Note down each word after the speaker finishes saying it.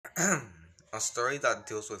A story that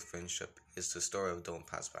deals with friendship is the story of Don't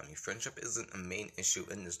Pass By Me. Friendship isn't a main issue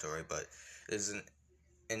in the story, but it is an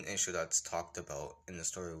issue that's talked about in the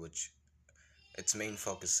story, which its main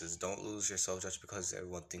focus is don't lose yourself just because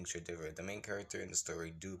everyone thinks you're different. The main character in the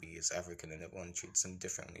story, Doobie, is African and everyone treats him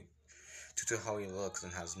differently due to how he looks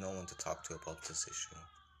and has no one to talk to about this issue.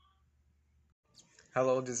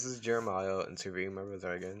 Hello, this is Jeremiah interviewing my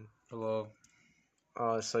brother again. Hello.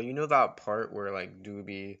 So you know that part where like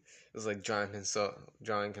Doobie is like drawing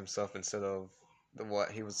himself instead of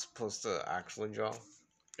what he was supposed to actually draw?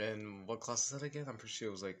 And what class is that again? I'm pretty sure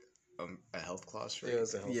it was like a health class, right? Yeah, it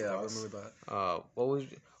was a health yeah, class. I remember that. What would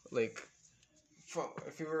like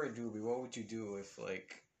if you were a Doobie, what would you do if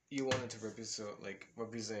like you wanted to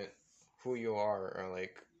represent who you are or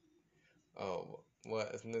like what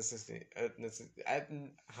how do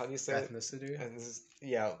you say Ethnicity?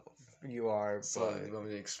 Yeah, you are. So But you want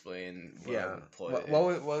me to explain what yeah, I would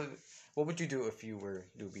put what would you do if you were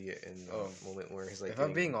Doobie in the moment where he's like? If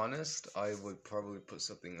I'm being honest, I would probably put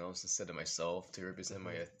something else instead of myself to represent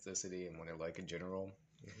my ethnicity and what I like in general.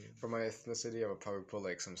 For my ethnicity, I would probably put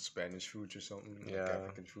like some Spanish food or something, like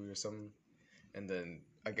African food or something. And then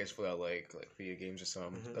I guess what I like video games or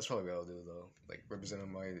something. That's probably what I'll do though. Like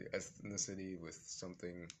representing my ethnicity with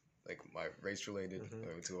something like my race related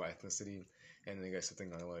to my ethnicity, and then I guess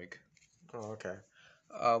something I like. Oh, okay.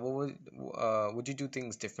 What would you do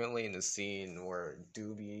things differently in the scene where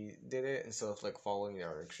Doobie did it instead of like following the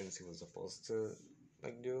directions he was supposed to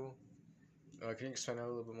like do? Can you explain that a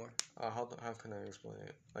little bit more? How can I explain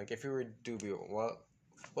it? Like if you were Doobie,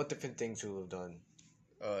 what different things you would have done?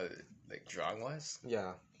 Like drawing wise?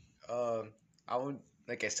 Yeah. I would,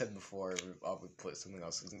 like I said before, I would put something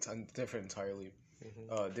else different entirely.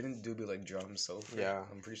 Didn't Doobie like draw himself? Right? Yeah.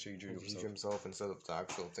 I'm pretty sure he drew himself. He drew himself instead of the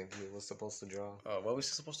actual thing he was supposed to draw. What was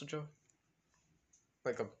he supposed to draw?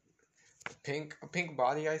 Like a pink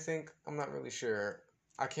body, I think. I'm not really sure.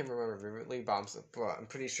 I can't remember vividly, but I'm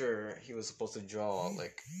pretty sure he was supposed to draw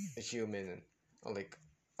like a human, or like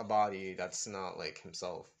a body that's not like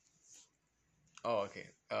himself. Oh, okay.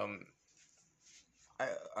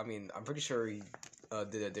 I mean, I'm pretty sure he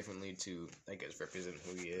did it differently to, I guess, represent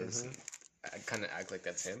who he is. I kind of act like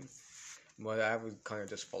that's him, but I would kind of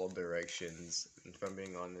just follow directions. If I'm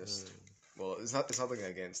being honest, well, it's nothing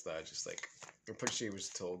against that. Just like I'm pretty sure he was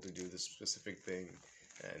told to do this specific thing,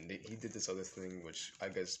 and he did this other thing, which I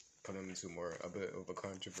guess put him into a bit of a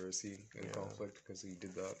controversy and conflict because he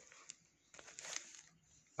did that.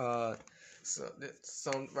 So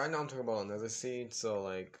right now I'm talking about another scene. So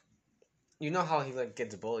like, you know how he like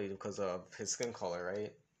gets bullied because of his skin color,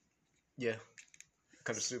 right? Yeah,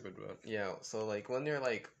 kind of stupid, but yeah. So like when they're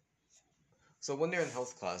in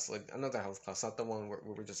health class, like another health class, not the one where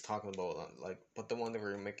we were just talking about, like, but the one that we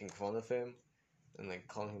were making fun of him and like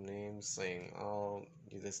calling him names, saying, "Oh,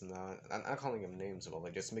 you this and that." I'm not calling him names, but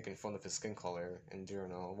like just making fun of his skin color. And do you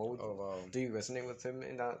know do you resonate with him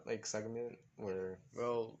in that like segment where?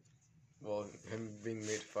 Well, him being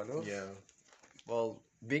made fun of. Yeah. Well,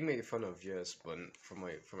 being made fun of, yes, but for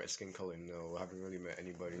my skin color, no. I haven't really met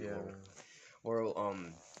anybody. Yeah.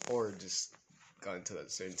 Or just got into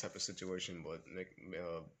that same type of situation, but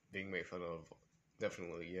being made fun of,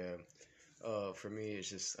 definitely, yeah. For me, it's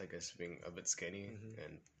just I guess being a bit skinny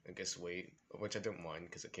and I guess weight, which I don't mind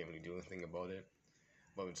because I can't really do anything about it.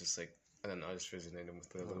 But it's just like I don't know, I just resonated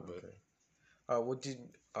with it a little bit.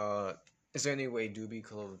 Is there any way Doobie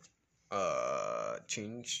could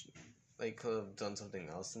change, like could have done something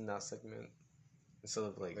else in that segment instead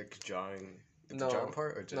of like drawing? No, the drawing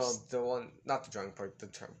part or just not the drawing part, the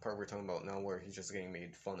part we're talking about now, where he's just getting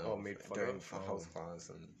made fun of. During health class,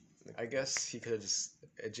 and I guess he could have just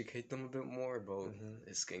educate them a bit more about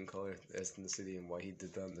his skin color, ethnicity, and why he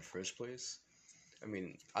did that in the first place. I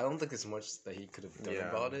mean, I don't think there's much that he could have done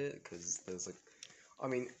about it because there's like, I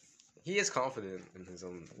mean, he is confident in his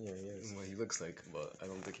own in what he looks like, but I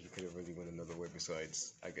don't think he could have really went another way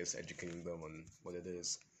besides, I guess, educating them on what it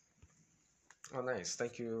is. Oh, nice.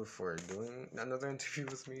 Thank you for doing another interview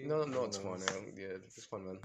with me. No, it's fun. Yeah, it's fun, man.